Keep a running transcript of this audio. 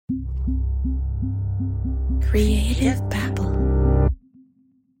Creative babble.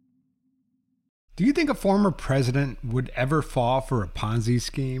 Do you think a former president would ever fall for a Ponzi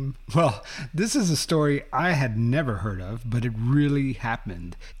scheme? Well, this is a story I had never heard of, but it really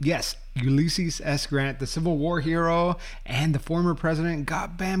happened. Yes, Ulysses S. Grant, the Civil War hero, and the former president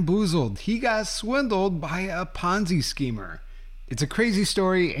got bamboozled. He got swindled by a Ponzi schemer. It's a crazy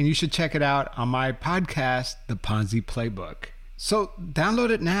story, and you should check it out on my podcast, The Ponzi Playbook. So download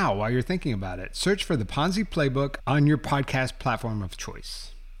it now while you're thinking about it. Search for The Ponzi Playbook on your podcast platform of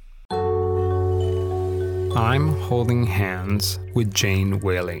choice. I'm holding hands with Jane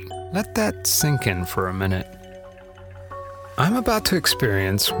Whaley. Let that sink in for a minute. I'm about to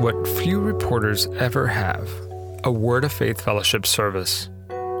experience what few reporters ever have, a Word of Faith Fellowship service.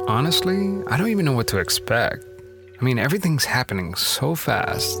 Honestly, I don't even know what to expect. I mean, everything's happening so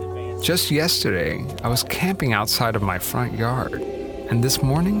fast. Just yesterday, I was camping outside of my front yard, and this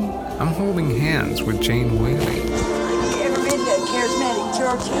morning, I'm holding hands with Jane Whaley. Have you ever been to charismatic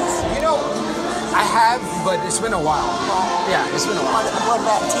churches? You know, I have, but it's been a while. Yeah, it's been a while. What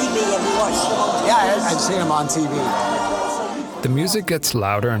about TV? Have you watched them on TV? Yeah, I've seen them on TV. The music gets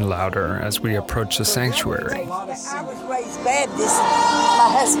louder and louder as we approach the sanctuary. I was raised Baptist.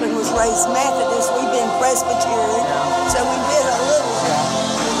 My husband was raised Methodist. We've been Presbyterian, so we've been a little.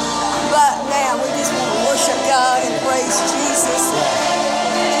 But now we just want to worship God and praise Jesus.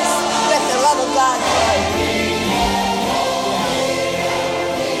 Just let the love of God flow.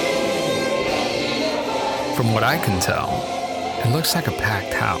 From what I can tell, it looks like a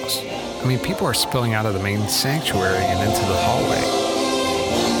packed house. I mean, people are spilling out of the main sanctuary and into the hallway.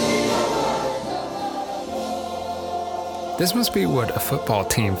 This must be what a football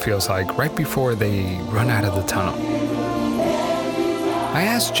team feels like right before they run out of the tunnel. I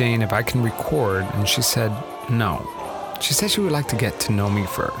asked Jane if I can record, and she said no. She said she would like to get to know me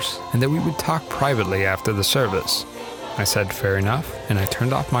first, and that we would talk privately after the service. I said fair enough, and I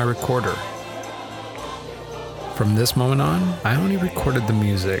turned off my recorder. From this moment on, I only recorded the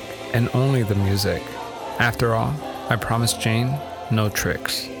music, and only the music. After all, I promised Jane no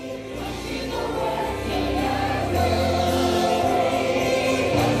tricks.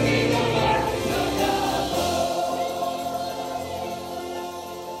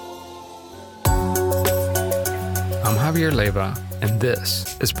 I'm Javier Leyva, and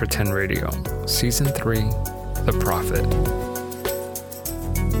this is Pretend Radio, Season 3, The Prophet.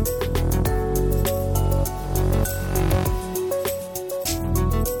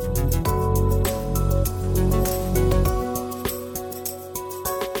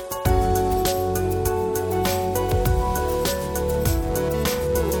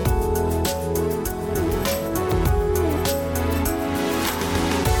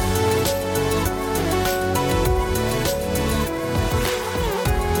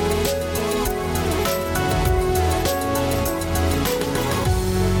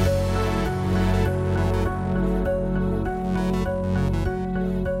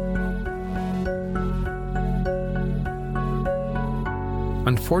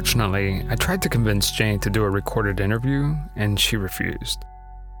 Unfortunately, I tried to convince Jane to do a recorded interview, and she refused.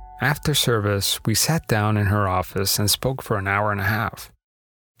 After service, we sat down in her office and spoke for an hour and a half.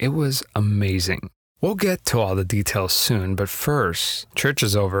 It was amazing. We'll get to all the details soon, but first, church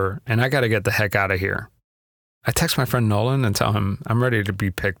is over, and I gotta get the heck out of here. I text my friend Nolan and tell him I'm ready to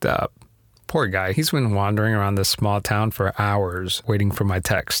be picked up. Poor guy, he's been wandering around this small town for hours waiting for my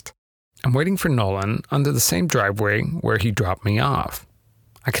text. I'm waiting for Nolan under the same driveway where he dropped me off.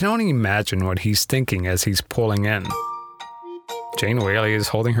 I can only imagine what he's thinking as he's pulling in. Jane Whaley is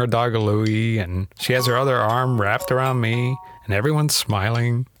holding her dog Louie, and she has her other arm wrapped around me, and everyone's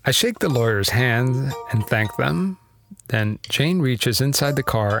smiling. I shake the lawyer's hand and thank them. Then Jane reaches inside the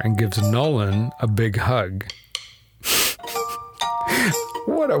car and gives Nolan a big hug.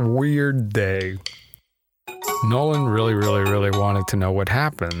 What a weird day. Nolan really wanted to know what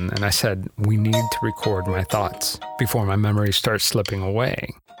happened, and I said, we need to record my thoughts before my memory starts slipping away.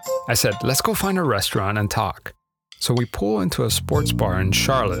 I said, let's go find a restaurant and talk. So we pull into a sports bar in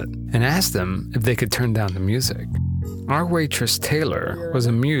Charlotte and asked them if they could turn down the music. Our waitress, Taylor, was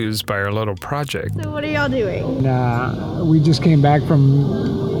amused by our little project. So what are y'all doing? We just came back from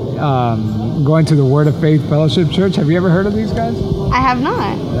going to the Word of Faith Fellowship Church. Have you ever heard of these guys? I have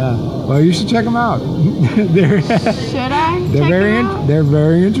not. Yeah. Well, you should check them out. Should I? They're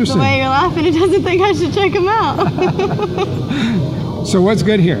very interesting. The way you're laughing, it doesn't think I should check them out. So what's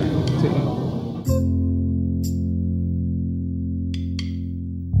good here?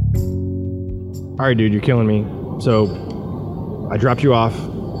 All right, dude, you're killing me. So, I dropped you off.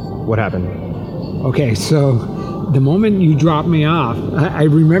 What happened? Okay, so the moment you dropped me off, I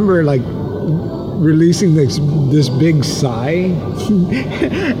remember like releasing this big sigh,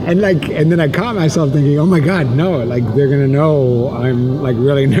 and then I caught myself thinking, oh my God, no, like they're gonna know I'm like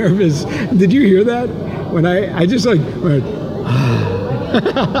really nervous. Did you hear that? When I just like went,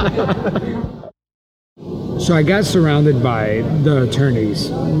 So I got surrounded by the attorneys.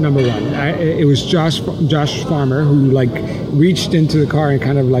 Number one, it was Josh Farmer who like reached into the car and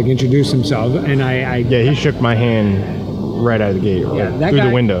kind of like introduced himself, and he shook my hand right out of the gate, through the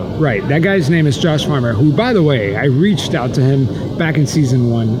window. Right, that guy's name is Josh Farmer, who, by the way, I reached out to him back in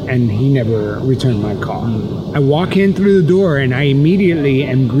season 1, and he never returned my call. I walk in through the door, and I immediately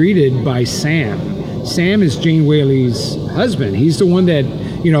am greeted by Sam. Sam is Jane Whaley's husband. He's the one that,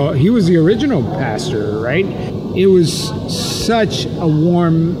 he was the original pastor, right? It was such a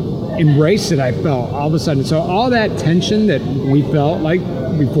warm embrace that I felt all of a sudden. So all that tension that we felt like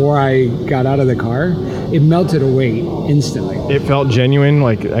before I got out of the car, it melted away instantly. It felt genuine,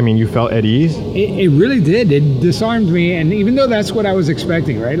 you felt at ease? It really did. It disarmed me, and even though that's what I was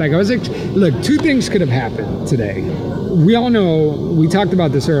expecting, right? Like look, 2 things could have happened today. We all know, we talked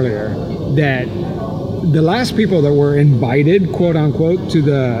about this earlier, that the last people that were invited, quote unquote, to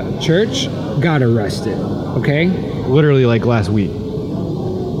the church got arrested, okay? Literally like last week.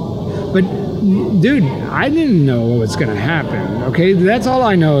 But dude, I didn't know what was gonna happen, okay? That's all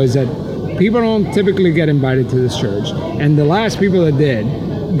I know is that people don't typically get invited to this church, and the last people that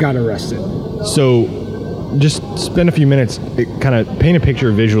did got arrested. So just spend a few minutes, kind of paint a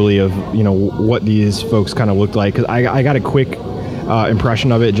picture visually of, what these folks kind of looked like. Because I got a quick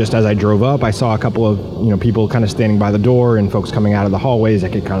impression of it just as I drove up. I saw a couple of, people kind of standing by the door and folks coming out of the hallways. I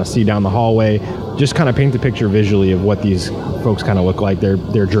could kind of see down the hallway. Just kind of paint the picture visually of what these folks kind of look like,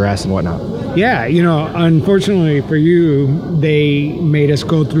 their dress and whatnot. Yeah, unfortunately for you, they made us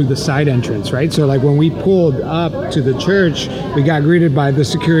go through the side entrance, right? So like when we pulled up to the church, we got greeted by the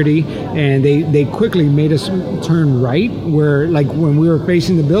security, and they quickly made us turn right, where like when we were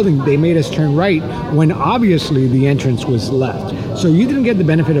facing the building, they made us turn right when obviously the entrance was left. So you didn't get the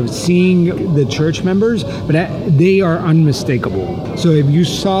benefit of seeing the church members, but they are unmistakable. So if you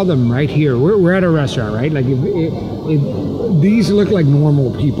saw them right here, we're at a restaurant, right? Like if these look like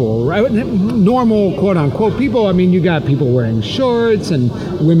normal people, right? Normal quote unquote people. I mean, you got people wearing shorts and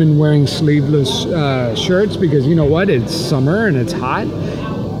women wearing sleeveless shirts because you know what? It's summer and it's hot.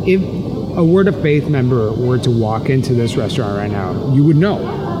 If a Word of Faith member were to walk into this restaurant right now, you would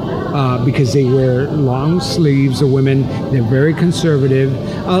know. Because they wear long sleeves, the women, they're very conservative.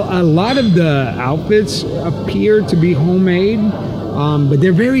 A lot of the outfits appear to be homemade, but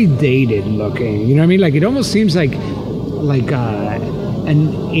they're very dated looking. You know what I mean? Like it almost seems like an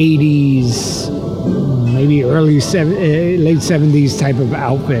 80s, maybe late 70s type of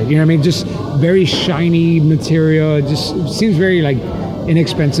outfit. You know what I mean? Just very shiny material. It just seems very like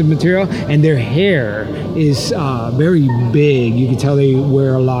inexpensive material, and their hair is very big. You can tell they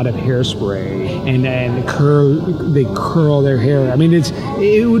wear a lot of hairspray, and they curl their hair. I mean,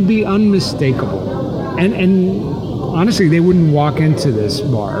 it would be unmistakable. And honestly, they wouldn't walk into this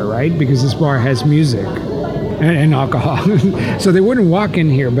bar, right? Because this bar has music and alcohol, so they wouldn't walk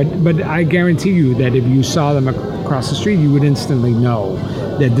in here. But I guarantee you that if you saw them across the street, you would instantly know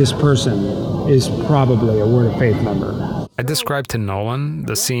that this person is probably a Word of Faith member. I described to Nolan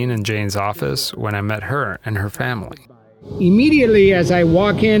the scene in Jane's office when I met her and her family. Immediately as I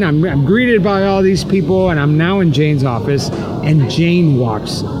walk in, I'm greeted by all these people, and I'm now in Jane's office, and Jane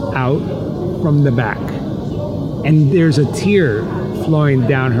walks out from the back. And there's a tear flowing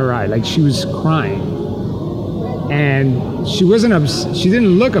down her eye, like she was crying. And she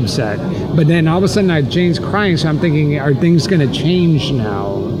didn't look upset, but then all of a sudden Jane's crying, so I'm thinking, are things gonna change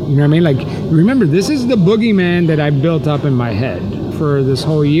now? You know what I mean? Like, remember, this is the boogeyman that I built up in my head for this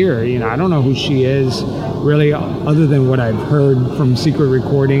whole year. I don't know who she is, really, other than what I've heard from secret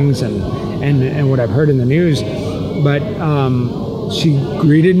recordings and what I've heard in the news. But she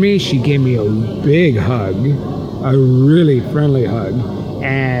greeted me. She gave me a big hug, a really friendly hug,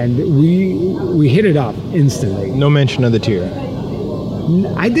 and we hit it off instantly. No mention of the tear.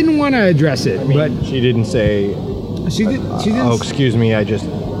 I didn't want to address it, but she didn't say. She didn't. Oh, excuse me. I just.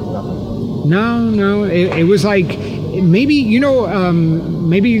 No. It was like maybe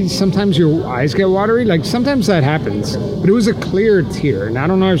maybe sometimes your eyes get watery. Like sometimes that happens, but it was a clear tear, and I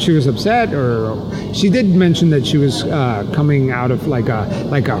don't know if she was upset or she did mention that she was coming out of like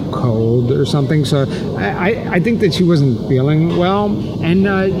a cold or something. So I think that she wasn't feeling well,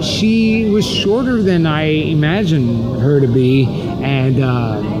 and she was shorter than I imagined her to be, and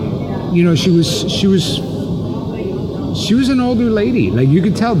she was an older lady. Like you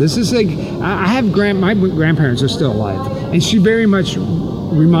could tell, this is like, my grandparents are still alive, and she very much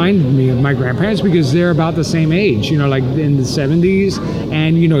reminded me of my grandparents because they're about the same age, like in the 70s.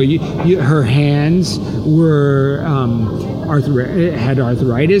 And, her hands were had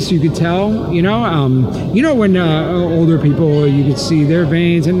arthritis, you could tell, when older people, you could see their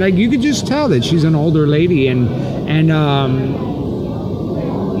veins, and like you could just tell that she's an older lady. And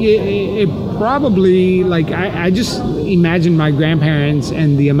it probably, like, I just imagine my grandparents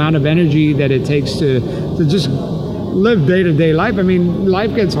and the amount of energy that it takes to just live day-to-day life. I mean,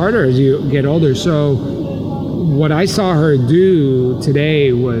 life gets harder as you get older. So what I saw her do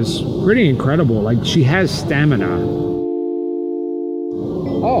today was pretty incredible. Like, she has stamina.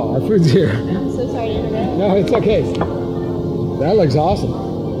 Oh, our food's here. I'm so sorry to interrupt. No, it's okay. That looks awesome.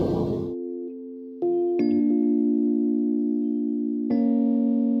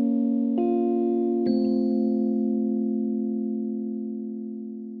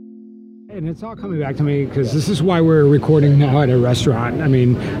 And it's all coming back to me because this is why we're recording now at a restaurant. I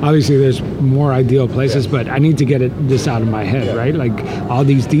mean, obviously there's more ideal places, but I need to get this out of my head, right? Like all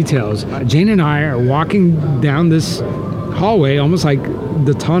these details. Jane and I are walking down this hallway, almost like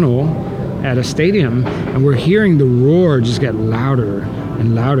the tunnel at a stadium, and we're hearing the roar just get louder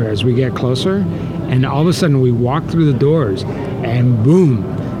and louder as we get closer. And all of a sudden we walk through the doors and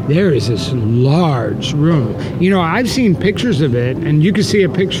boom, there is this large room. I've seen pictures of it, and you can see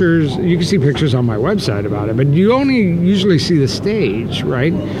pictures on my website about it, but you only usually see the stage,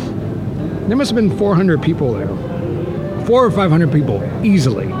 right? There must have been 400 people there. 400 or 500 people,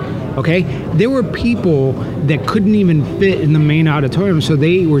 easily. Okay? There were people that couldn't even fit in the main auditorium, so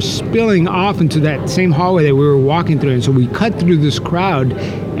they were spilling off into that same hallway that we were walking through. And so we cut through this crowd,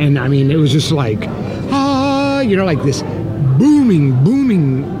 and I mean, it was just like, like this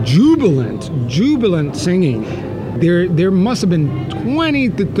booming, jubilant singing. There must have been 20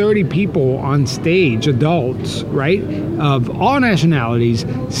 to 30 people on stage, adults, right, of all nationalities,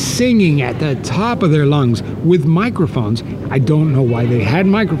 singing at the top of their lungs with microphones. I don't know why they had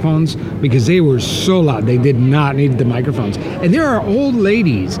microphones, because they were so loud. They did not need the microphones. And there are old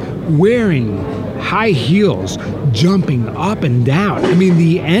ladies wearing high heels, jumping up and down. I mean,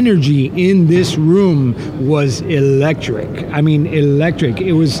 the energy in this room was electric. I mean, electric.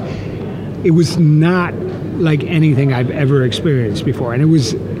 It was not like anything I've ever experienced before. And it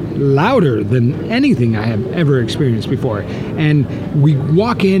was louder than anything I have ever experienced before. And we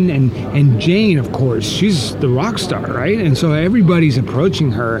walk in, and Jane, of course, she's the rock star, right? And so everybody's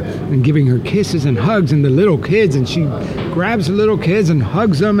approaching her and giving her kisses and hugs, and the little kids, and she grabs the little kids and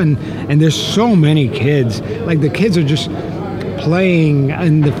hugs them, and there's so many kids. Like, the kids are just playing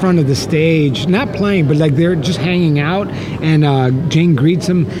in the front of the stage, not playing, but like they're just hanging out. And Jane greets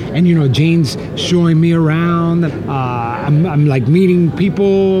them, and Jane's showing me around. I'm like meeting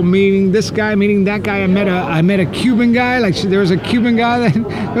people, meeting this guy, meeting that guy. I met a Cuban guy. Like, there was a Cuban guy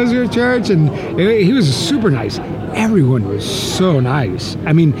that goes to her church, and he was super nice. Everyone was so nice.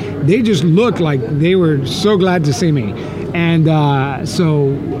 I mean, they just looked like they were so glad to see me. And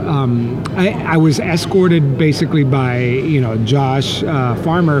so I was escorted basically by Josh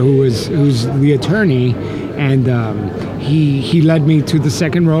Farmer, who's the attorney, and he led me to the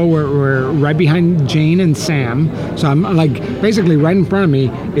second row where we're right behind Jane and Sam. So I'm like, basically right in front of me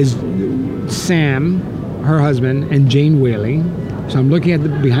is Sam, her husband, and Jane Whaley. So I'm looking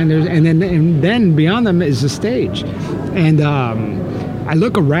at behind there, and then beyond them is the stage. And I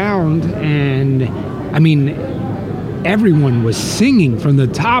look around, and I mean, everyone was singing from the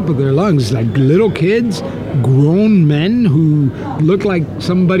top of their lungs, like little kids, grown men who looked like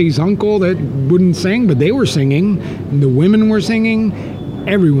somebody's uncle that wouldn't sing, but they were singing. The women were singing.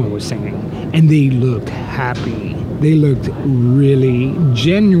 Everyone was singing. And they looked happy. They looked really,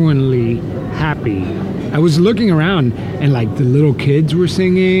 genuinely happy. I was looking around, and like the little kids were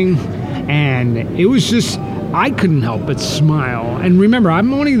singing, and it was just, I couldn't help but smile. And remember,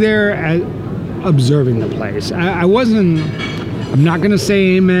 I'm only there observing the place. I'm not going to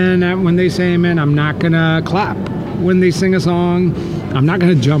say amen when they say amen. I'm not going to clap when they sing a song. I'm not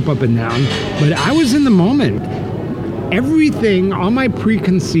going to jump up and down. But I was in the moment. Everything, all my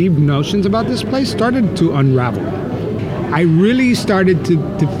preconceived notions about this place started to unravel. I really started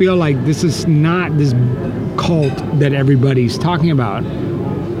to feel like this is not this cult that everybody's talking about,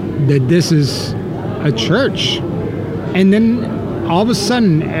 that this is a church. And then all of a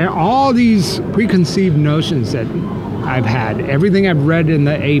sudden, all these preconceived notions that I've had, everything I've read in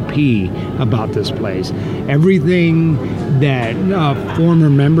the AP about this place, everything that former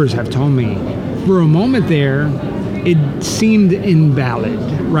members have told me, for a moment there, it seemed invalid,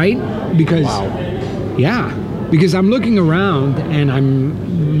 right? Because, yeah, because I'm looking around and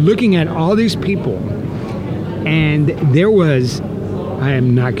I'm looking at all these people, and there was I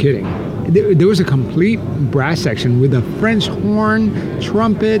am not kidding. There was a complete brass section with a French horn,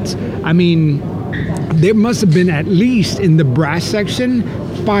 trumpets. I mean, there must have been at least in the brass section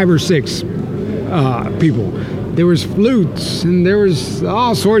 5 or 6 people. There was flutes and there was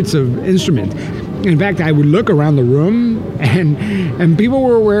all sorts of instruments. In fact, I would look around the room and people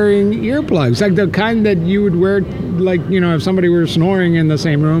were wearing earplugs, like the kind that you would wear, like, if somebody were snoring in the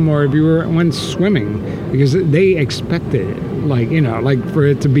same room or if you went swimming, because they expected it, like for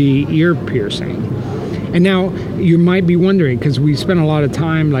it to be ear piercing. And now you might be wondering, because we spent a lot of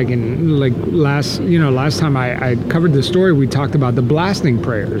time, last time I covered the story, we talked about the blasting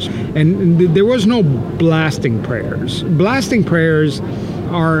prayers, and there was no blasting prayers. Blasting prayers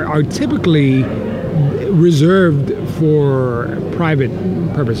are typically reserved for private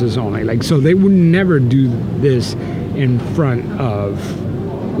purposes only. So they would never do this in front of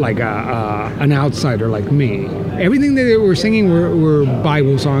an outsider like me. Everything that they were singing were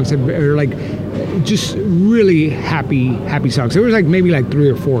Bible songs that were just really happy songs. There was maybe 3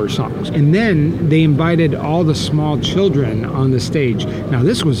 or 4 songs. And then they invited all the small children on the stage. Now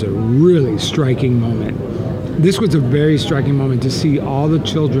this was a really striking moment. This was a very striking moment to see all the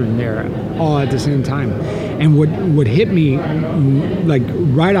children there all at the same time. And what hit me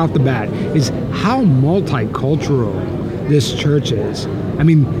right off the bat is how multicultural this church is. I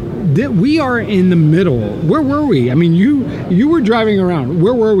mean, we are in the middle. Where were we? I mean, you were driving around.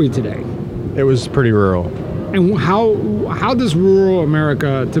 Where were we today? It was pretty rural. And how does rural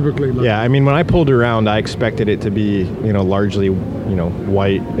America typically look? Yeah, I mean, when I pulled around, I expected it to be, largely,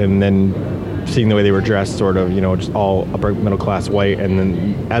 white, and then seeing the way they were dressed, sort of, just all upper middle class white. And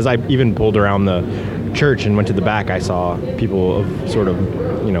then as I even pulled around the church and went to the back, I saw people of sort of,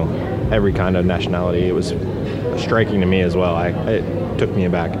 every kind of nationality. It was striking to me as well. It took me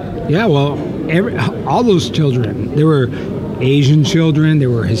aback. Yeah, well, all those children, there were Asian children,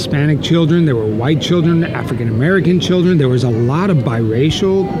 there were Hispanic children, there were white children, African American children. There was a lot of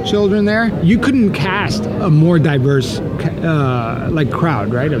biracial children there. You couldn't cast a more diverse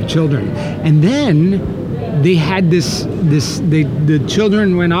crowd, right, of children. And then they had the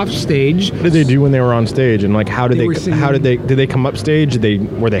children went off stage. What did they do when they were on stage? And did they come up stage?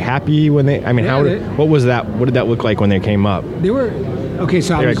 Were they happy when they? I mean, what was that? What did that look like when they came up? They were. Okay,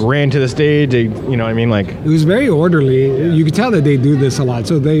 so they ran to the stage. They, it was very orderly. You could tell that they do this a lot.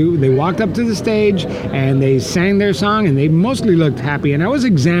 So they walked up to the stage and they sang their song, and they mostly looked happy. And I was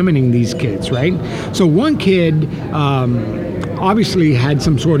examining these kids, right? So one kid obviously had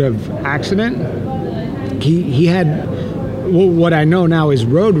some sort of accident. He had, what I know now is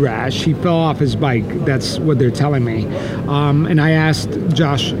road rash. He fell off his bike. That's what they're telling me. And I asked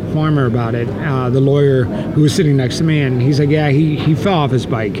Josh Farmer about it, the lawyer who was sitting next to me, and he's like, yeah, he fell off his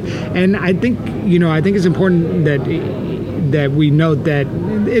bike. And I think it's important that we note that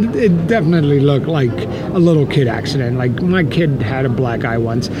it definitely looked like a little kid accident. Like, my kid had a black eye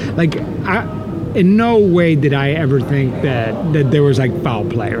once. In no way did I ever think that there was foul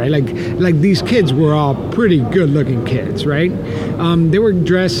play, right? Like these kids were all pretty good-looking kids, right? They were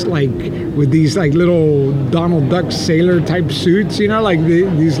dressed with these little Donald Duck sailor type suits,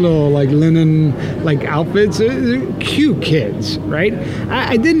 these little linen outfits. Cute kids, right?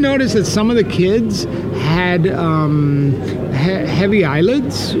 I did notice that some of the kids had heavy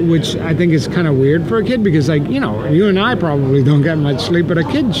eyelids, which I think is kind of weird for a kid, because you and I probably don't get much sleep, but a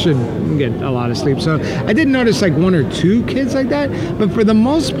kid should get a lot of sleep. So I did notice 1 or 2 kids like that, but for the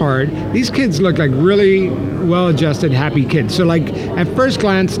most part, these kids looked like really well-adjusted, happy kids. So at first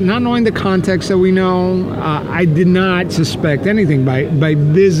glance, not knowing the context that we know, I did not suspect anything by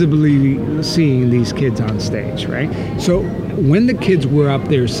visibly seeing these kids on stage, right? So when the kids were up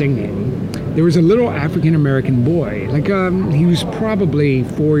there singing, there was a little African-American boy, he was probably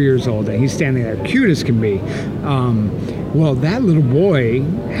 4 years old, and he's standing there, cute as can be. Well, that little boy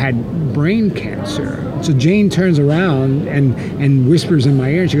had brain cancer. So Jane turns around and whispers in my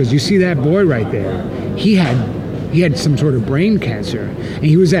ear, and she goes, "You see that boy right there? He had some sort of brain cancer, and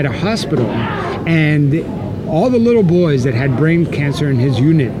he was at a hospital, and all the little boys that had brain cancer in his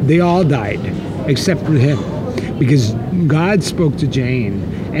unit, they all died, except for him, because God spoke to Jane,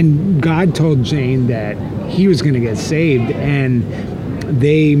 and God told Jane that he was going to get saved, and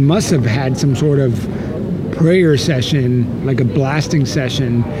they must have had some sort of prayer session, like a blasting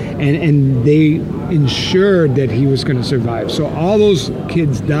session, and they ensured that he was going to survive. So all those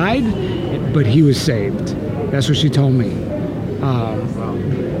kids died, but he was saved." That's what she told me.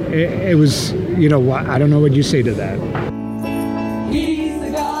 It was, I don't know what you say to that. He's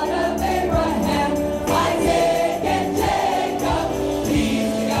the God of Abraham, Isaac, and Jacob.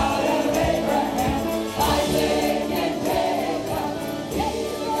 He's the God of Abraham, Isaac, and Jacob.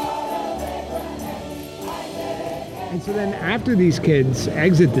 And so then after these kids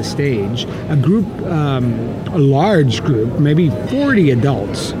exit the stage, a large group, maybe 40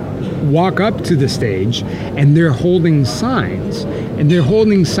 adults, walk up to the stage, and they're holding signs. And they're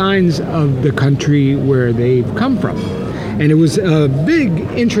holding signs of the country where they've come from. And it was a big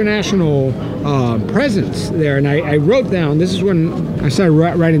international presence there. And I wrote down, this is when I started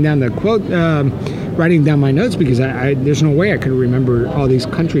writing down the quote, writing down my notes, because there's no way I could remember all these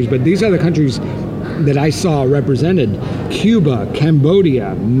countries. But these are the countries that I saw represented: Cuba,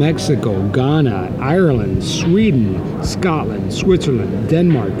 Cambodia, Mexico, Ghana, Ireland, Sweden, Scotland, Switzerland,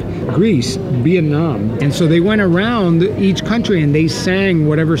 Denmark, Greece, Vietnam. And so they went around each country and they sang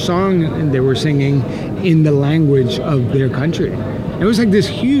whatever song they were singing in the language of their country. It was like this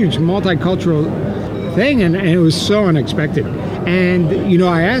huge multicultural thing, and it was so unexpected. And, you know,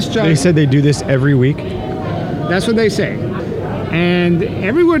 I asked Josh... They said they do this every week? That's what they say. And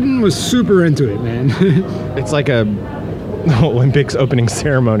everyone was super into it, man. It's like a Olympics opening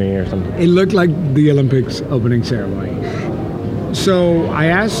ceremony or something. It looked like the Olympics opening ceremony. So I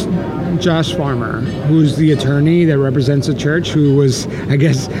asked Josh Farmer, who's the attorney that represents the church, who was, I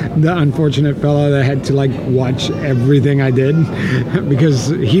guess, the unfortunate fellow that had to like watch everything I did, because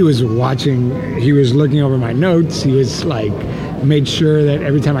he was looking over my notes. He was like, made sure that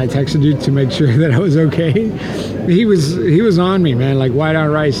every time I texted you to make sure that I was okay. He was on me, man, like white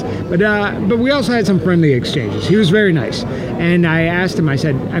on rice. But we also had some friendly exchanges. He was very nice. And I asked him, I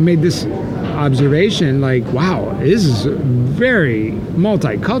said, I made this observation, like, wow, this is very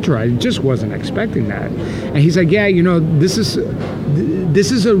multicultural. I just wasn't expecting that. And he's like, yeah, you know, this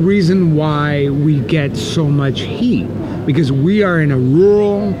is a reason why we get so much heat, because we are in a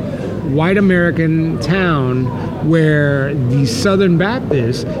rural white American town where the Southern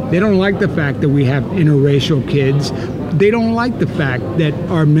Baptists, they don't like the fact that we have interracial kids. They don't like the fact that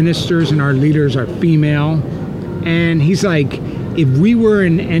our ministers and our leaders are female. And he's like, if we were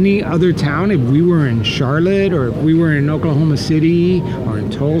in any other town, if we were in Charlotte, or if we were in Oklahoma City or in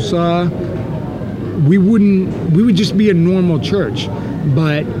Tulsa, we would just be a normal church.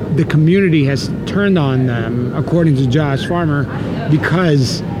 But the community has turned on them, according to Josh Farmer,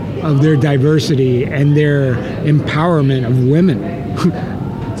 because of their diversity and their empowerment of women.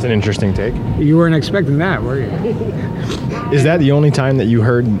 It's an interesting take. You weren't expecting that, were you? Is that the only time that you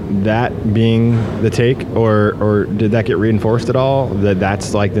heard that being the take, or did that get reinforced at all?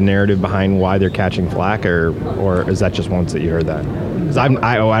 That's like the narrative behind why they're catching flack, or is that just once that you heard that? 'Cause I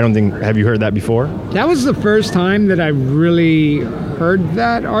don't think. Have you heard that before? That was the first time that I really heard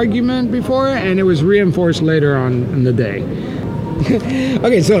that argument before, and it was reinforced later on in the day.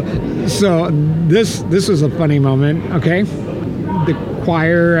 Okay, so this was a funny moment. Okay, the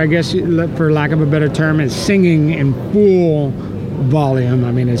choir, I guess, for lack of a better term, is singing in full volume.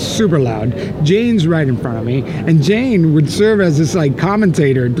 I mean, it's super loud. Jane's right in front of me, and Jane would serve as this like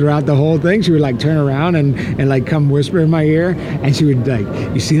commentator throughout the whole thing. She would like turn around and like come whisper in my ear, and she would like,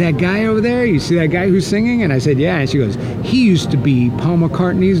 you see that guy over there? You see that guy who's singing? And I said, yeah. And she goes, he used to be Paul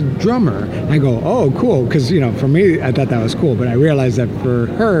McCartney's drummer. And I go, oh, cool, because you know, for me, I thought that was cool, but I realized that for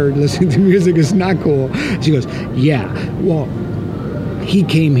her, listening to music is not cool. She goes, yeah, well, he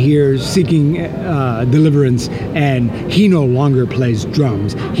came here seeking deliverance, and he no longer plays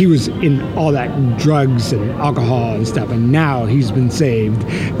drums. He was in all that drugs and alcohol and stuff, and now he's been saved.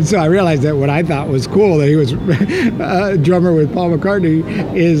 And so I realized that what I thought was cool, that he was a drummer with Paul McCartney,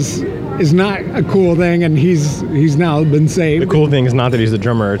 is not a cool thing, and he's now been saved. The cool thing is not that he's the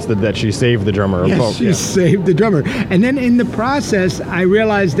drummer, it's that she saved the drummer. Yes, she saved the drummer. And then in the process, I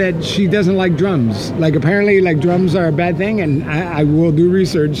realized that she doesn't like drums. Like, apparently, like, drums are a bad thing, and I will do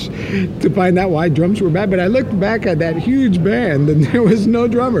research to find out why drums were bad. But I looked back at that huge band, and there was no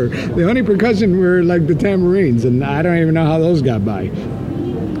drummer. The only percussion were, like, the tambourines, and I don't even know how those got by.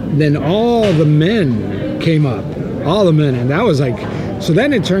 Then all the men came up. All the men, and that was like... So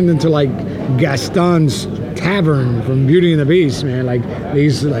then it turned into like Gaston's Tavern from Beauty and the Beast, man. Like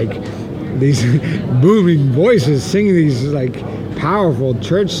these booming voices singing these like powerful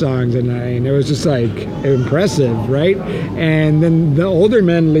church songs, and it was just like impressive, right? And then the older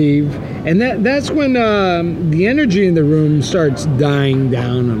men leave, and that's when the energy in the room starts dying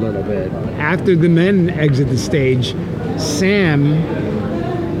down a little bit. After the men exit the stage, Sam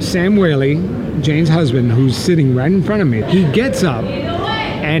Whaley, Jane's husband, who's sitting right in front of me, he gets up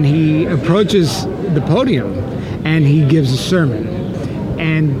and he approaches the podium and he gives a sermon.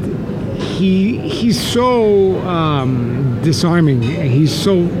 And he's so disarming. He's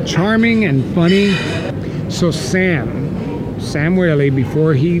so charming and funny. So Sam Whaley,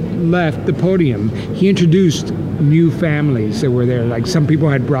 before he left the podium, he introduced new families that were there. Like some people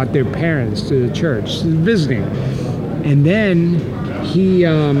had brought their parents to the church visiting. And then he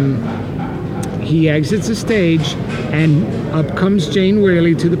exits the stage, and up comes Jane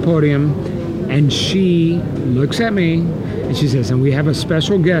Whaley to the podium, and she looks at me and she says, and we have a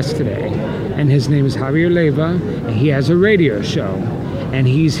special guest today, and his name is Javier Leiva, and he has a radio show, and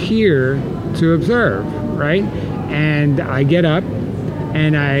he's here to observe, right? And I get up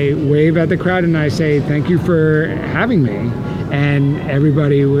and I wave at the crowd and I say, thank you for having me. And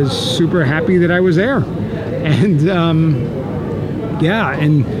everybody was super happy that I was there. And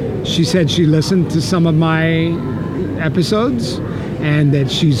and she said she listened to some of my episodes and that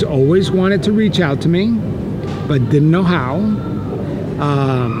she's always wanted to reach out to me, but didn't know how.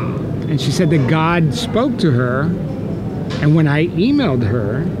 And she said that God spoke to her, and when I emailed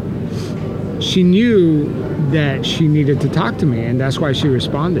her, she knew that she needed to talk to me, and that's why she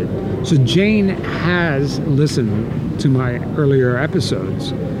responded. So Jane has listened to my earlier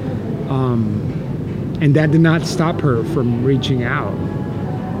episodes, and that did not stop her from reaching out.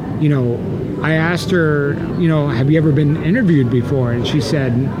 You know, I asked her, you know, have you ever been interviewed before? And she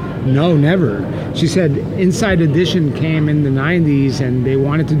said, no, never. She said Inside Edition came in the 90s and they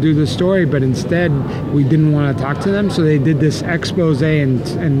wanted to do the story, but instead we didn't want to talk to them. So they did this expose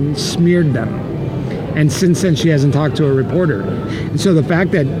and smeared them. And since then, she hasn't talked to a reporter. And so the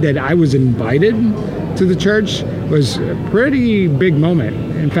fact that I was invited to the church was a pretty big moment.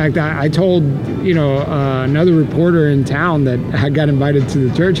 In fact, I told, you know, another reporter in town that I got invited to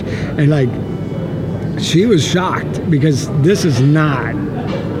the church, and like, she was shocked because this is not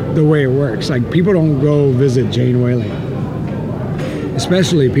the way it works. Like, people don't go visit Jane Whaley,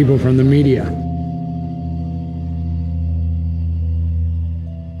 especially people from the media.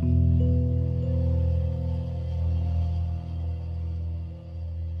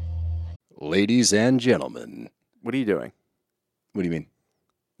 Ladies and gentlemen. What are you doing? What do you mean?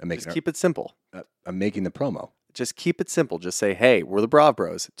 Just keep it simple. I'm making the promo. Just keep it simple. Just say, hey, we're the Brav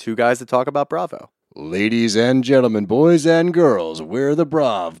Bros. Two guys that talk about Bravo. Ladies and gentlemen, boys and girls, we're the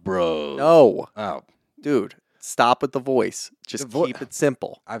Brav Bros. No. Oh. Dude, stop with the voice. Just keep it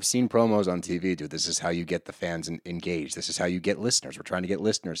simple. I've seen promos on TV, dude. This is how you get the fans engaged. This is how you get listeners. We're trying to get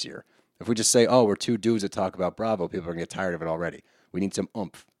listeners here. If we just say, oh, we're two dudes that talk about Bravo, people are going to get tired of it already. We need some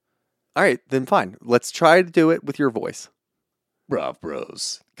oomph. All right, then fine. Let's try to do it with your voice. Brav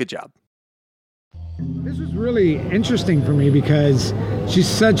Bros. Good job. This was really interesting for me because she's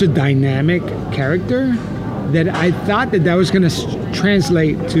such a dynamic character that I thought that was going to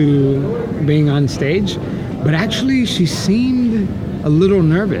translate to being on stage. But actually, she seemed a little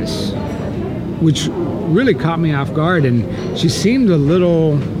nervous, which really caught me off guard. And she seemed a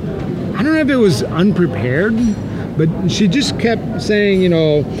little, I don't know if it was unprepared, but she just kept saying, you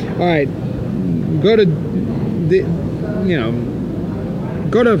know, all right, go to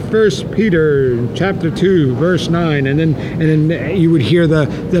go to 1 Peter chapter 2, verse 9, and then you would hear the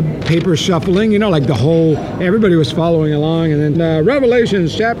paper shuffling, you know, like everybody was following along, and then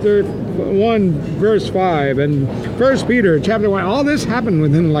Revelations chapter 1, verse 5, and 1 Peter chapter 1, all this happened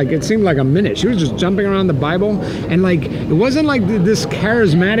within, like, it seemed like a minute. She was just jumping around the Bible, and like, it wasn't like this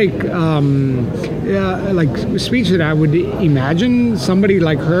charismatic like speech that I would imagine somebody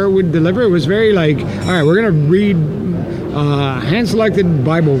like her would deliver. It was very like, all right, we're gonna read hand-selected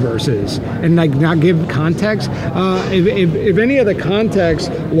Bible verses and like not give context. If any of the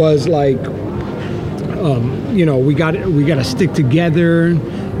context was like, you know, we got to stick together.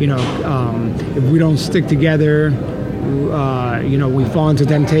 You know, if we don't stick together, you know, we fall into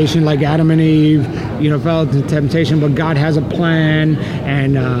temptation like Adam and Eve. You know, fell into temptation, but God has a plan,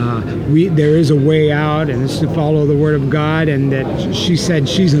 and there is a way out, and it's to follow the Word of God. And that she said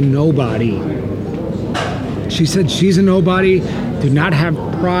she's a nobody. She said she's a nobody, do not have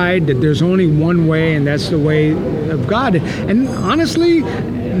pride, that there's only one way, and that's the way of God. And honestly,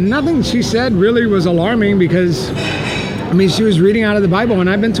 nothing she said really was alarming because, I mean, she was reading out of the Bible, and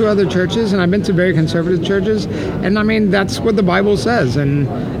I've been to other churches, and I've been to very conservative churches, and I mean, that's what the Bible says. And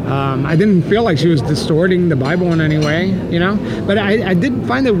I didn't feel like she was distorting the Bible in any way, you know? But I did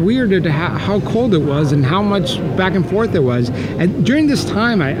find it weird at how cold it was and how much back and forth there was. And during this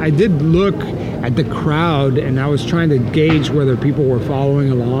time, I did look at the crowd, and I was trying to gauge whether people were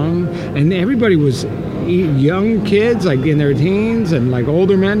following along, and everybody was young kids, like in their teens, and like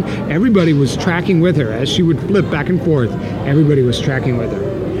older men. Everybody was tracking with her as she would flip back and forth. Everybody was tracking with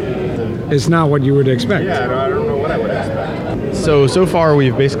her. It's not what you would expect. Yeah, I don't know what I would expect. So far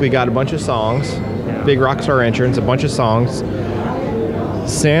we've basically got a bunch of songs, big rock star entrance, a bunch of songs.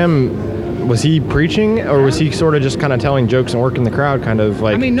 Sam, was he preaching, or was he sort of just kind of telling jokes and working the crowd, kind of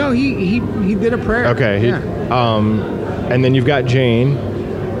like? I mean, no, he did a prayer. Okay. Yeah. And then you've got Jane,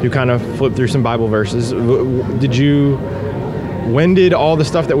 to kind of flip through some Bible verses. When did all the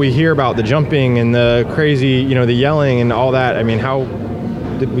stuff that we hear about, the jumping and the crazy, the yelling and all that, I mean, how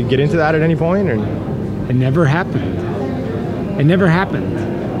did we get into that at any point? Or? It never happened. It never happened.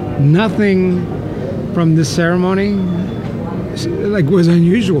 Nothing from this ceremony was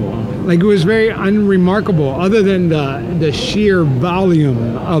unusual. It was very unremarkable, other than the sheer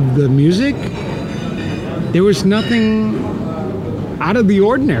volume of the music. There was nothing out of the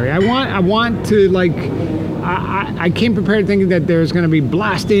ordinary. I want to I came prepared thinking that there's going to be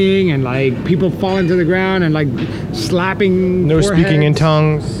blasting and people falling to the ground and slapping. No foreheads. Speaking in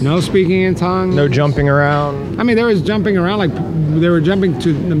tongues. No speaking in tongues. No jumping around. I mean, there was jumping around, they were jumping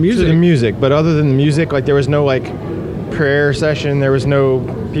to the music. To the music, but other than the music, there was no prayer session. There was no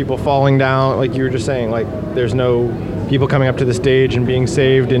people falling down, like you were just saying. There's no people coming up to the stage and being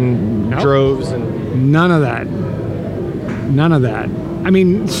saved in droves and. None of that. I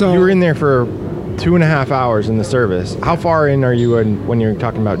mean, so you were in there for 2.5 hours in the service. How far in are you when you're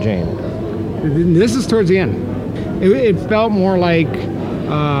talking about Jane? This is towards the end. It felt more like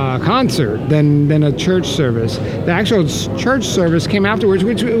a concert than a church service. The actual church service came afterwards,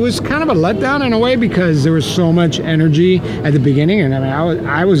 which was kind of a letdown in a way because there was so much energy at the beginning, and I mean,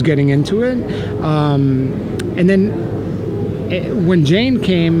 I was getting into it. And then when Jane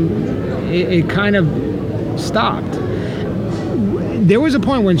came, it kind of stopped. There was a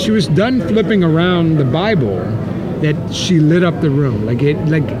point when she was done flipping around the Bible that she lit up the room.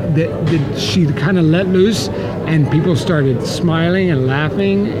 She kind of let loose, and people started smiling and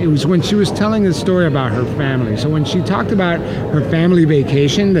laughing. It was when she was telling the story about her family. So when she talked about her family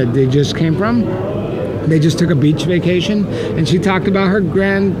vacation that they just came from, they just took a beach vacation, and she talked about her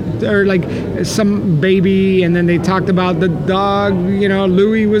some baby, and then they talked about the dog.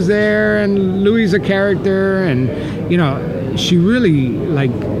 Louis was there, and Louis a character, and she really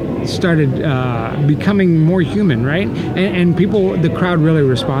started becoming more human, right? And people, the crowd really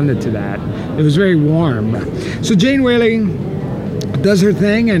responded to that. It was very warm. So Jane Whaley does her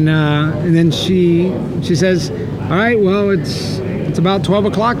thing, and then she says, "All right, well, it's about 12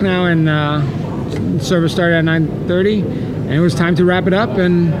 o'clock now, and service started at 9:30, and it was time to wrap it up,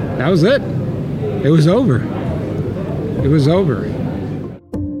 and that was it. It was over. It was over."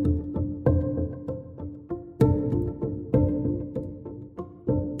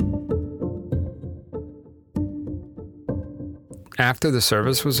 After the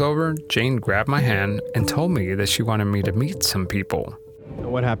service was over, Jane grabbed my hand and told me that she wanted me to meet some people.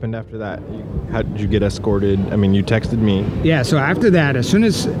 What happened after that? How did you get escorted? I mean, you texted me. Yeah, so after that, as soon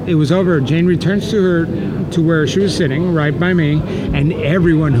as it was over, Jane returns to where she was sitting, right by me, and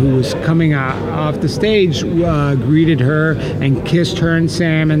everyone who was coming off the stage greeted her and kissed her and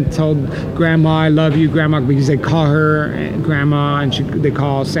Sam and told Grandma, "I love you, Grandma," because they call her Grandma and they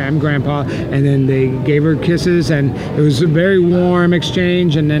call Sam Grandpa, and then they gave her kisses, and it was a very warm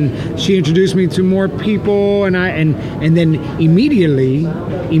exchange. And then she introduced me to more people, and then immediately,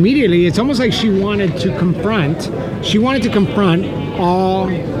 it's almost like she wanted to confront all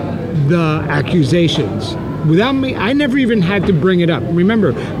the accusations without me. I never even had to bring it up.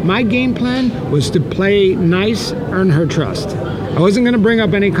 Remember, my game plan was to play nice, earn her trust. I wasn't going to bring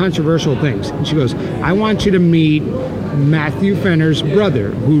up any controversial things. And she goes, "I want you to meet Matthew Fenner's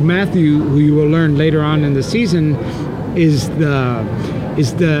brother," who you will learn later on in the season is the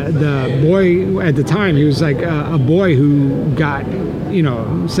boy at the time. He was a boy who got,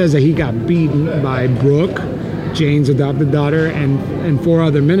 says that he got beaten by Brooke, Jane's adopted daughter, and 4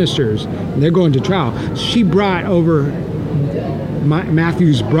 other ministers. And they're going to trial. She brought over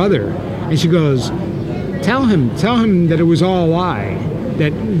Matthew's brother, and she goes, tell him that it was all a lie,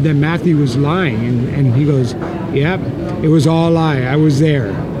 that Matthew was lying. And he goes, "Yep, it was all a lie. I was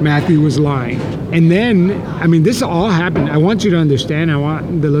there. Matthew was lying." And then, I mean, this all happened. I want you to understand, I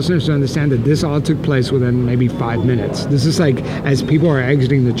want the listeners to understand that this all took place within maybe 5 minutes. This is as people are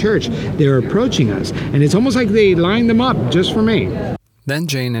exiting the church, they're approaching us. And it's almost like they lined them up just for me. Then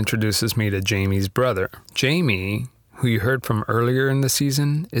Jane introduces me to Jamie's brother. Jamie, who you heard from earlier in the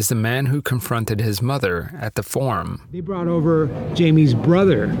season, is the man who confronted his mother at the forum. They brought over Jamie's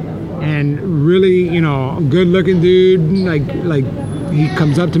brother, and really, good-looking dude. He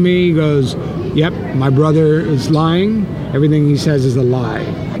comes up to me, he goes, "Yep, my brother is lying. Everything he says is a lie."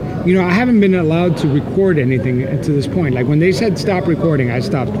 I haven't been allowed to record anything to this point. When they said stop recording, I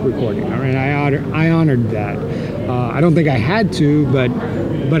stopped recording. All right, I honored that. I don't think I had to,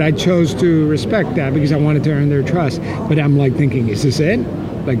 but I chose to respect that because I wanted to earn their trust. But I'm thinking, is this it?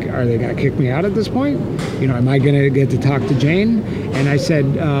 Are they going to kick me out at this point? Am I going to get to talk to Jane? And I said,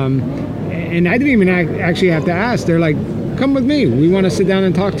 and I didn't even actually have to ask. They're like, come with me. We want to sit down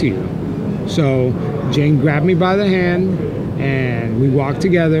and talk to you. So Jane grabbed me by the hand, and we walked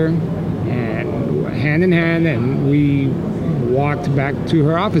together, and hand in hand, and we walked back to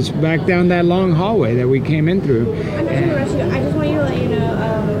her office, back down that long hallway that we came in through. I'm not going to rush you. I just want you to let you know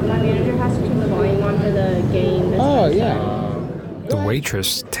my manager has to turn the volume on for the game. Oh, yeah. The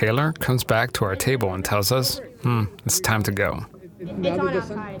waitress, Taylor, comes back to our table and tells us, it's time to go. It's on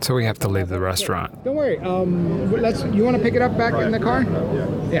outside. So we have to leave the restaurant. Don't worry. You want to pick it up back in the car?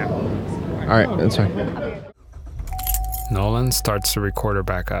 Yeah. All right, that's fine. Nolan starts the recorder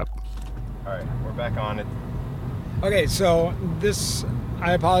back up. All right, we're back on it. Okay, so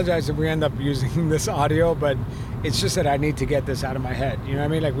I apologize if we end up using this audio, but it's just that I need to get this out of my head. You know what I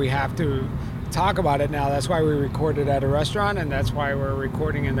mean? Like, we have to talk about it now. That's why we recorded at a restaurant, and that's why we're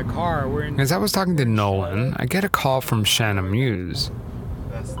recording in the car. As I was talking to Nolan, I get a call from Shanna Muse.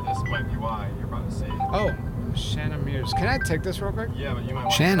 This might be why you're about to say it. Oh, Shanna Muse. Can I take this real quick? Yeah, but you might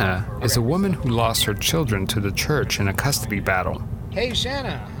want Shanna is a woman who lost her children to the church in a custody battle. Hey,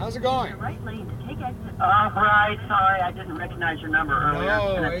 Shanna. How's it going? Right lane to take exit. Right, sorry, I didn't recognize your number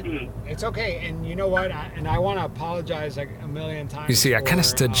earlier. It's okay. And you know what? I want to apologize like a million times. You see, I kind of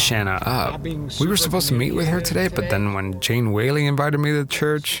stood Shanna up. We were supposed to meet with her today, but then when Jane Whaley invited me to the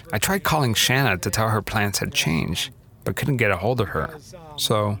church, I tried calling Shanna to tell her plans had changed, but couldn't get a hold of her.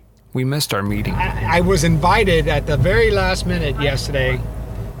 So we missed our meeting. I was invited at the very last minute yesterday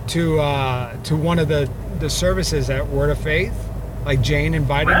to one of the services at Word of Faith. Like Jane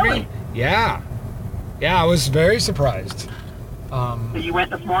invited me. Yeah, I was very surprised. So you went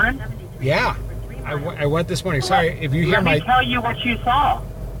this morning? Yeah, I went this morning. Sorry if you hear Let me tell you what you saw.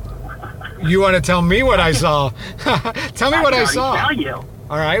 You want to tell me what I saw? Tell me what I saw. I can tell you.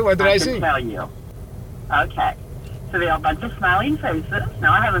 All right, what did I see? I can tell you. Okay. So they have a bunch of smiling faces.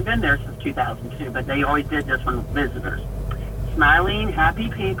 Now, I haven't been there since 2002, but they always did this when visitors. Smiling, happy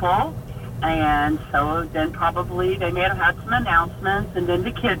people. And so then probably they may have had some announcements, and then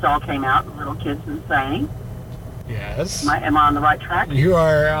the kids all came out, the little kids, and sang. Yes. Am I on the right track? You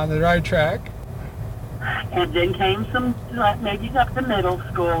are on the right track. And then came some, maybe up to middle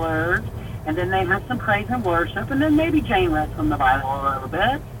schoolers, and then they had some praise and worship, and then maybe Jane read from the Bible a little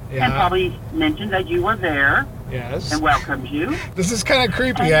bit, and probably mentioned that you were there. Yes. And welcomed you. This is kind of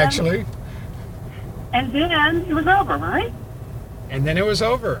creepy, actually. And then it was over, right? And then it was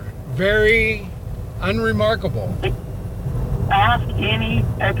over. Very unremarkable. Ask any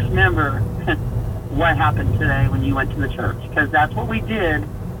ex-member what happened today when you went to the church, because that's what we did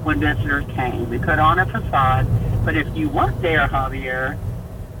when visitors came. We put on a facade, but if you weren't there, Javier,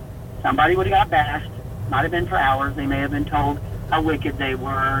 somebody would have got bashed. Might have been for hours. They may have been told how wicked they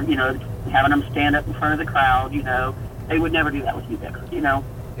were, having them stand up in front of the crowd, They would never do that with you, Vicar,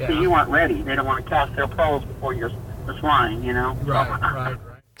 because you weren't ready. They don't want to cast their pearls before you're the swine, Right.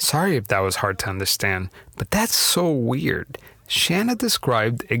 Sorry if that was hard to understand, but that's so weird. Shanna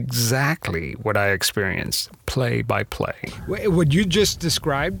described exactly what I experienced, play by play. What you just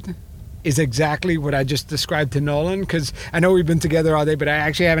described is exactly what I just described to Nolan, because I know we've been together all day, but I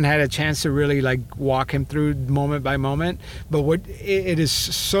actually haven't had a chance to really walk him through moment by moment. But it is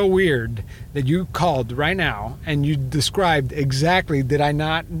so weird that you called right now and you described exactly.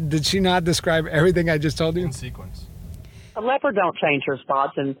 Did she not describe everything I just told you? In sequence. A leopard don't change her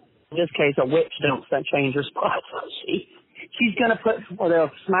spots, and in this case, a witch don't change her spots. She's going to put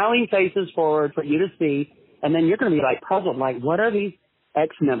the smiling faces forward for you to see, and then you're going to be puzzled, what are these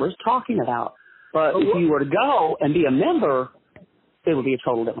ex-members talking about? But if you were to go and be a member, it would be a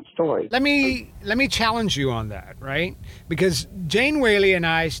total different story. Let me challenge you on that, right? Because Jane Whaley and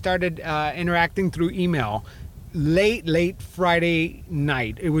I started interacting through email late Friday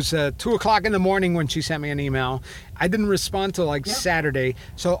night. It was 2:00 in the morning when she sent me an email. I didn't respond till Saturday.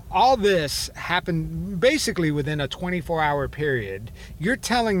 So all this happened basically within a 24-hour period. You're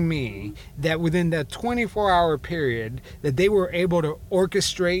telling me that within that 24-hour period that they were able to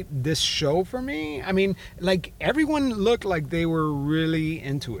orchestrate this show for me? I mean, everyone looked like they were really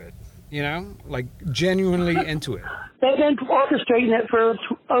into it, genuinely into it. They've been orchestrating it for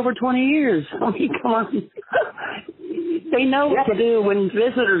over 20 years. I mean, come on. They know what to do when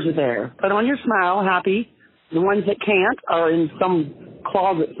visitors are there. Put on your smile, happy. The ones that can't are in some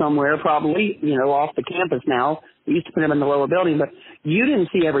closet somewhere, probably, off the campus now. We used to put them in the lower building, but you didn't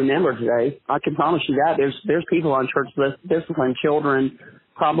see every member today. I can promise you that. There's people on church discipline, children,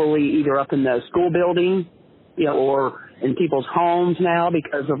 probably either up in the school building, or in people's homes now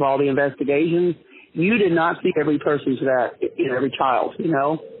because of all the investigations. You did not see every person to that, every child,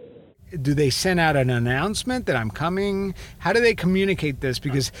 do they send out an announcement that I'm coming? How do they communicate this?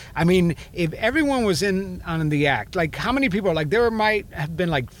 Because, I mean, if everyone was in on the act, like how many people, like there might have been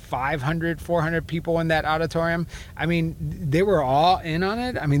like 500, 400 people in that auditorium. I mean, they were all in on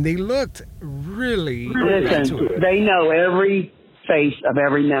it. I mean, they looked really into it. They know every face of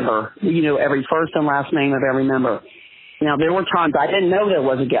every member, every first and last name of every member. Now, there were times I didn't know there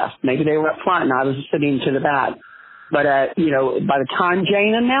was a guest. Maybe they were up front and I was sitting to the back. But, by the time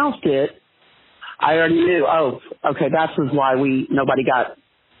Jane announced it, I already knew, oh, okay, that's why nobody got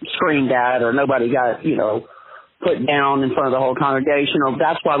screamed at or nobody got, put down in front of the whole congregation, or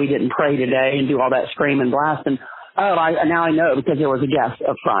that's why we didn't pray today and do all that screaming and blasting. Oh, now I know because there was a guest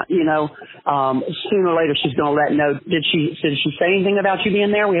up front, Sooner or later she's going to let know. Did she say anything about you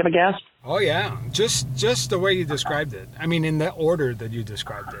being there? We have a guest? Oh, yeah. Just the way you described it. I mean, in the order that you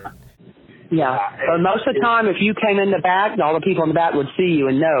described it. Yeah. But most of the time, if you came in the back, all the people in the back would see you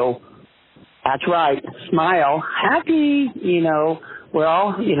and know, that's right, smile, happy, we're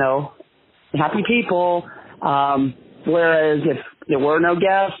all, happy people. Whereas if there were no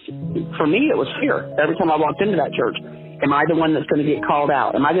guests, for me, it was fear. Every time I walked into that church, am I the one that's going to get called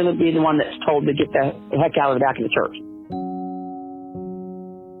out? Am I going to be the one that's told to get the heck out of the back of the church?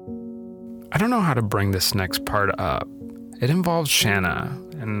 I don't know how to bring this next part up. It involves Shanna,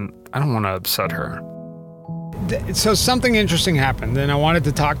 and I don't want to upset her. So something interesting happened, and I wanted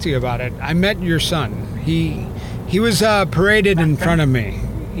to talk to you about it. I met your son. He was paraded in front of me.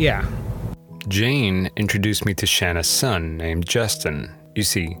 Yeah. Jane introduced me to Shanna's son named Justin. You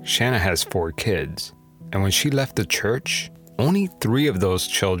see, Shanna has 4 kids, and when she left the church, only 3 of those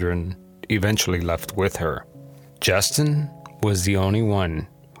children eventually left with her. Justin was the only one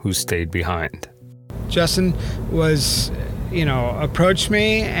who stayed behind. Justin was, approached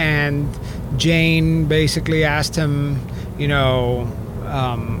me, and Jane basically asked him,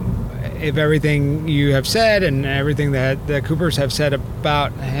 if everything you have said and everything that the Coopers have said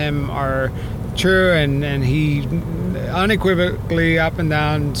about him are true, and he unequivocally up and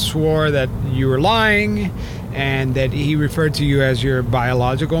down swore that you were lying and that he referred to you as your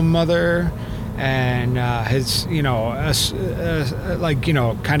biological mother, and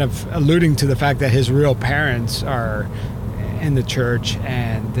kind of alluding to the fact that his real parents are in the church,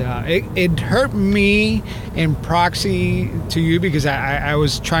 and it hurt me in proxy to you because I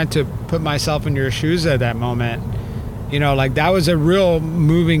was trying to put myself in your shoes at that moment. That was a real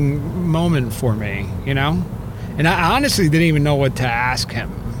moving moment for me, and I honestly didn't even know what to ask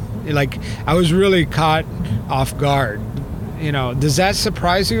him. I was really caught off guard. Does that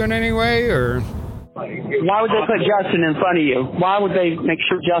surprise you in any way, or? Why would they put Justin in front of you? Why would they make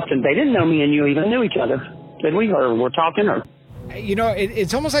sure Justin? They didn't know me and you even knew each other. Did we? Or we're talking? Or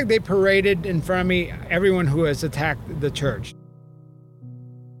it's almost like they paraded in front of me everyone who has attacked the church.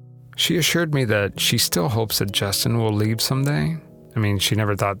 She assured me that she still hopes that Justin will leave someday. I mean, she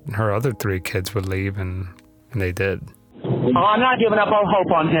never thought her other 3 kids would leave, and they did. Oh, I'm not giving up all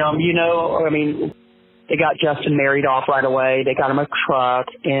hope on him, They got Justin married off right away. They got him a truck,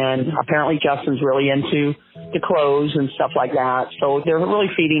 and apparently Justin's really into the clothes and stuff like that. So they're really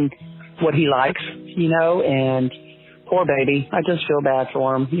feeding what he likes, and poor baby. I just feel bad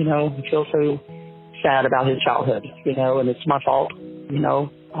for him, I feel so sad about his childhood, and it's my fault,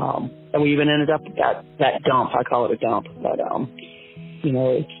 and we even ended up at that dump. I call it a dump, but,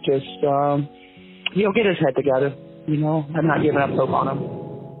 it's just, he'll get his head together, I'm not giving up hope on him.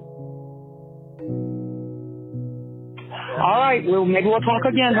 All right, well, maybe we'll talk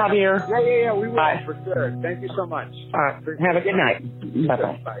again, Javier. Yeah, we will, Bye. for sure. Thank you so much. All right, have a good night.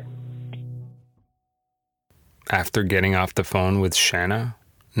 Bye-bye. Bye. After getting off the phone with Shanna,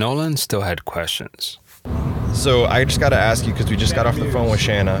 Nolan still had questions. So I just got to ask you, because we just got off the phone with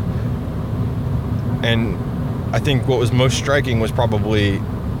Shanna, and I think what was most striking was probably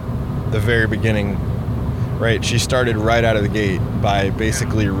the very beginning, right? She started right out of the gate by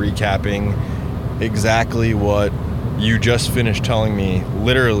basically recapping exactly what you just finished telling me,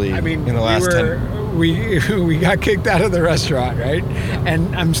 literally, in the last 10. We got kicked out of the restaurant, right?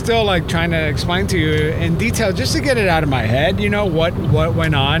 And I'm still trying to explain to you in detail just to get it out of my head, what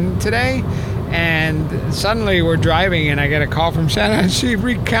went on today. And suddenly we're driving and I get a call from Shanna, and she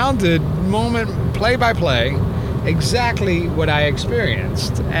recounted play by play exactly what I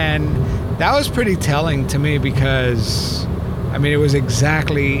experienced. And that was pretty telling to me because it was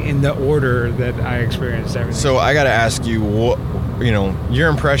exactly in the order that I experienced everything. So I got to ask you, your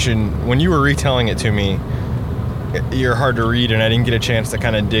impression when you were retelling it to me. You're hard to read, and I didn't get a chance to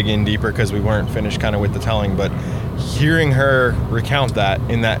kind of dig in deeper because we weren't finished kind of with the telling. But hearing her recount that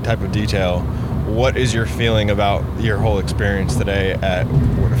in that type of detail, what is your feeling about your whole experience today at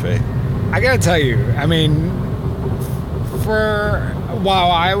Word of Faith? I gotta tell you, I mean,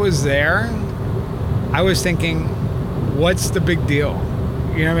 while I was there, I was thinking, what's the big deal?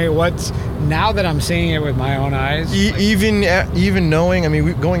 You know what I mean? Now that I'm seeing it with my own eyes, even knowing, I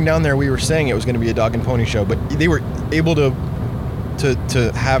mean, going down there, we were saying it was going to be a dog and pony show, but they were able to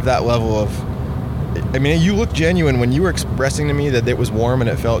have that level of. I mean, you looked genuine when you were expressing to me that it was warm and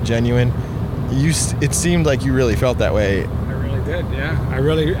it felt genuine. It seemed like you really felt that way. I really did, yeah. I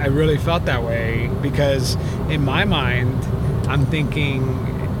really felt that way because in my mind, I'm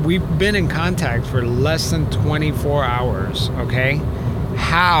thinking we've been in contact for less than 24 hours. Okay.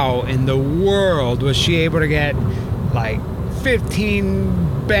 How in the world was she able to get like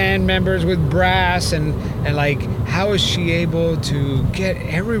 15 band members with brass and like how is she able to get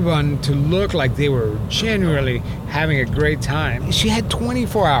everyone to look like they were genuinely having a great time? She had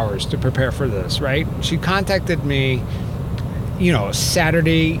 24 hours to prepare for this, right? She contacted me,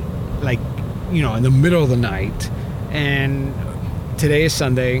 Saturday, like, in the middle of the night, and today is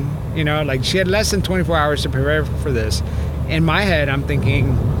Sunday, like she had less than 24 hours to prepare for this. In my head, I'm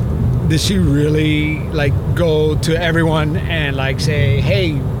thinking, did she really like go to everyone and like say,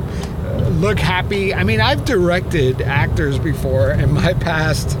 hey, look happy? I mean, I've directed actors before in my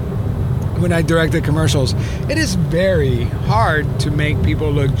past when I directed commercials. It is very hard to make people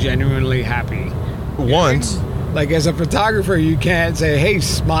look genuinely happy. Once. Like as a photographer, you can't say, hey,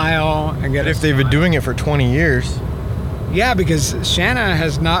 smile and get If they've been doing it for 20 years. Yeah, because Shanna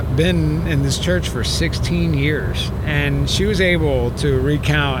has not been in this church for 16 years, and she was able to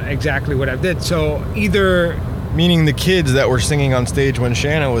recount exactly what I did. So either... Meaning the kids that were singing on stage when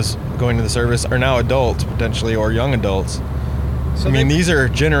Shanna was going to the service are now adults, potentially, or young adults. So these are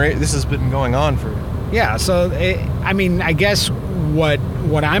this has been going on for... Yeah, so, I guess what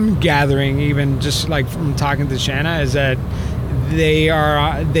I'm gathering, even just like from talking to Shanna, is that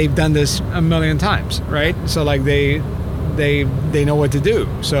they've done this a million times, right? So like they know what to do.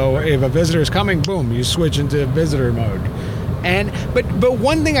 So if a visitor is coming, boom, you switch into visitor mode. And but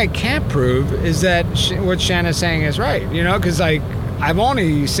one thing I can't prove is that what Shanna's saying is right, because like I've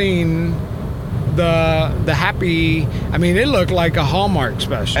only seen the happy. I mean, it looked like a Hallmark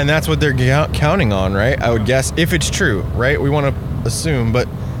special, and that's what they're counting on, right? I would guess, if it's true, right? We want to assume, but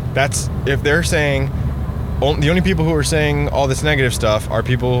that's if they're saying. The only people who are saying all this negative stuff are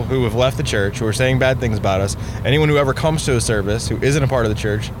people who have left the church, who are saying bad things about us. Anyone who ever comes to a service who isn't a part of the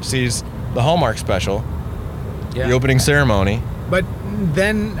church sees the Hallmark special, the opening ceremony. But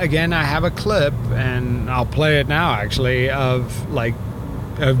then again, I have a clip, and I'll play it now, actually, of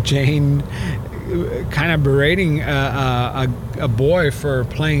Jane kind of berating a boy for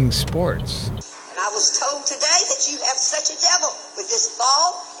playing sports. And I was told today that you have such a devil with this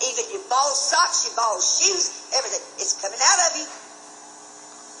ball, even your ball socks, your ball shoes, everything. It's coming out of you.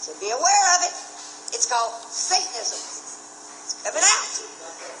 So be aware of it. It's called Satanism. It's coming out.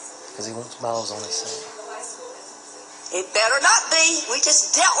 Because he wants balls on his side. It better not be. We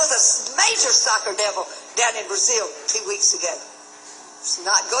just dealt with a major soccer devil down in Brazil 2 weeks ago. It's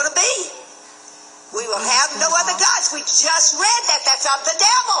not going to be. We will have no other gods. We just read that. That's of the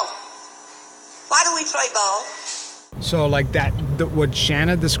devil. Why do we play ball? So like that, what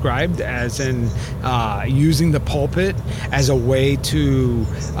Shanna described as in using the pulpit as a way to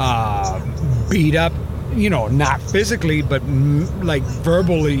beat up, not physically, but like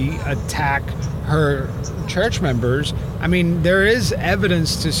verbally attack her church members. I mean, there is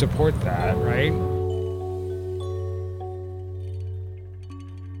evidence to support that, right?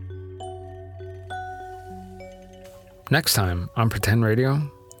 Next time on Pretend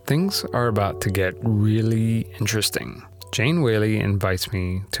Radio, things are about to get really interesting. Jane Whaley invites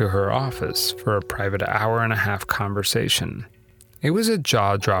me to her office for a private hour-and-a-half conversation. It was a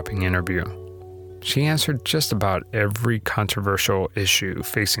jaw-dropping interview. She answered just about every controversial issue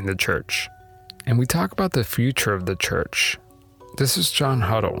facing the church. And we talk about the future of the church. This is John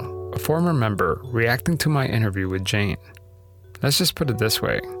Huddle, a former member, reacting to my interview with Jane. Let's just put it this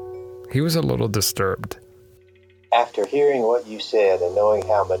way. He was a little disturbed. After hearing what you said and knowing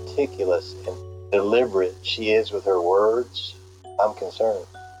how meticulous and deliberate she is with her words, I'm concerned.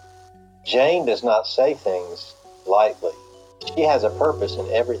 Jane does not say things lightly. She has a purpose in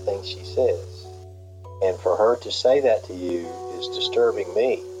everything she says. And for her to say that to you is disturbing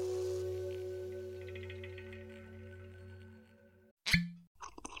me.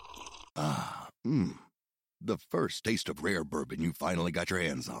 The first taste of rare bourbon you finally got your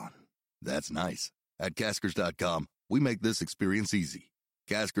hands on. That's nice. At Caskers.com, we make this experience easy.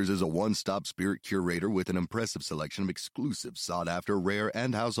 Caskers is a one-stop spirit curator with an impressive selection of exclusive, sought-after, rare,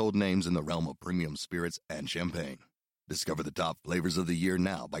 and household names in the realm of premium spirits and champagne. Discover the top flavors of the year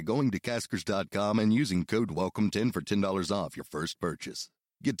now by going to Caskers.com and using code WELCOME10 for $10 off your first purchase.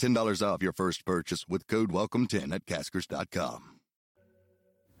 Get $10 off your first purchase with code WELCOME10 at Caskers.com.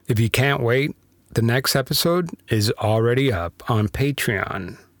 If you can't wait, the next episode is already up on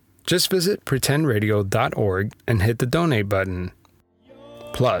Patreon. Just visit pretendradio.org and hit the donate button.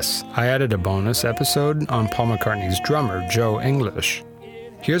 Plus, I added a bonus episode on Paul McCartney's drummer, Joe English.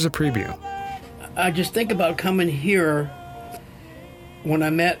 Here's a preview. I just think about coming here when I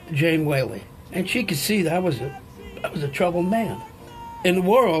met Jane Whaley, and she could see that I was a troubled man. In the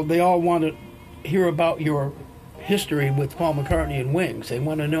world, they all want to hear about your history with Paul McCartney and Wings. They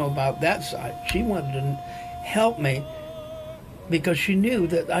want to know about that side. She wanted to help me because she knew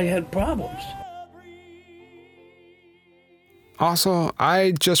that I had problems. Also,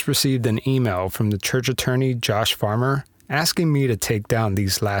 I just received an email from the church attorney, Josh Farmer, asking me to take down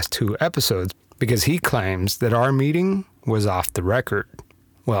these last 2 episodes because he claims that our meeting was off the record.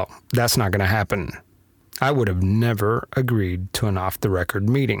 Well, that's not going to happen. I would have never agreed to an off-the-record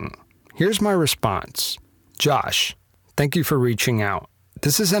meeting. Here's my response. Josh, thank you for reaching out.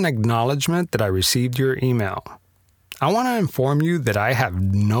 This is an acknowledgement that I received your email. I want to inform you that I have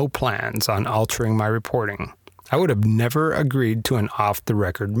no plans on altering my reporting. I would have never agreed to an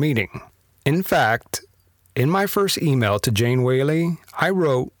off-the-record meeting. In fact, in my first email to Jane Whaley, I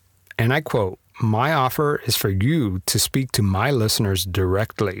wrote, and I quote, "My offer is for you to speak to my listeners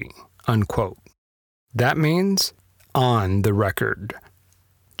directly," unquote. That means on the record.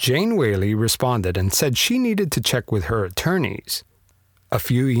 Jane Whaley responded and said she needed to check with her attorneys. A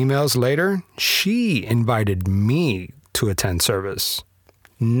few emails later, she invited me to attend service.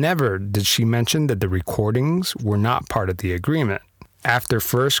 Never did she mention that the recordings were not part of the agreement. After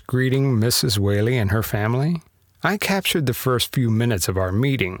first greeting Mrs. Whaley and her family, I captured the first few minutes of our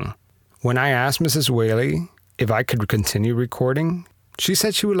meeting. When I asked Mrs. Whaley if I could continue recording, she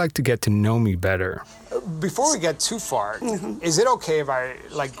said she would like to get to know me better. Before we get too far, is it okay if I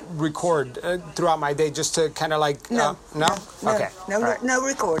record throughout my day just to kind of No. Okay. No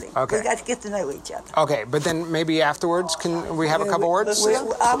recording. Okay. We got to get to know each other. Okay, but then maybe afterwards, can we have a couple words?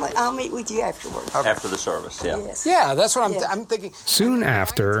 I'll meet with you afterwards. Okay. After the service, yeah. Yes. Yeah, that's what I'm thinking. Soon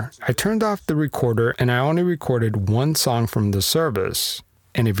after, I turned off the recorder and I only recorded one song from the service.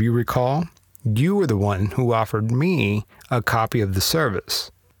 And if you recall, you were the one who offered me a copy of the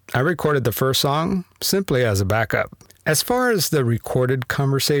service. I recorded the first song simply as a backup. As far as the recorded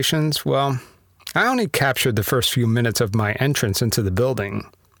conversations, well, I only captured the first few minutes of my entrance into the building,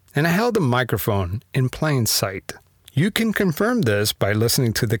 and I held a microphone in plain sight. You can confirm this by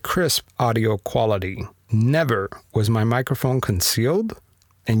listening to the crisp audio quality. Never was my microphone concealed,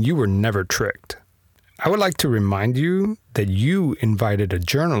 and you were never tricked. I would like to remind you that you invited a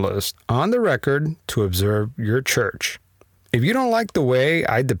journalist on the record to observe your church. If you don't like the way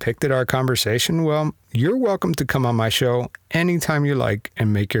I depicted our conversation, well, you're welcome to come on my show anytime you like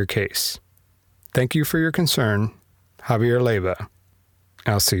and make your case. Thank you for your concern, Javier Leiva.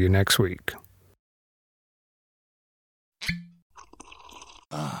 I'll see you next week.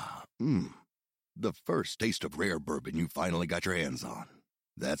 The first taste of rare bourbon you finally got your hands on.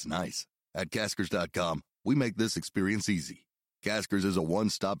 That's nice. At Caskers.com, we make this experience easy. Caskers is a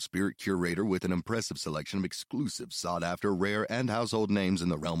one-stop spirit curator with an impressive selection of exclusive, sought-after, rare, and household names in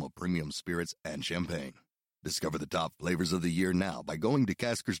the realm of premium spirits and champagne. Discover the top flavors of the year now by going to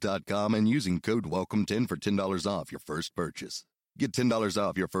Caskers.com and using code WELCOME10 for $10 off your first purchase. Get $10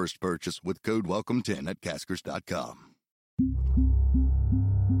 off your first purchase with code WELCOME10 at Caskers.com.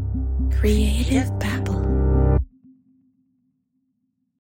 Creative Babble.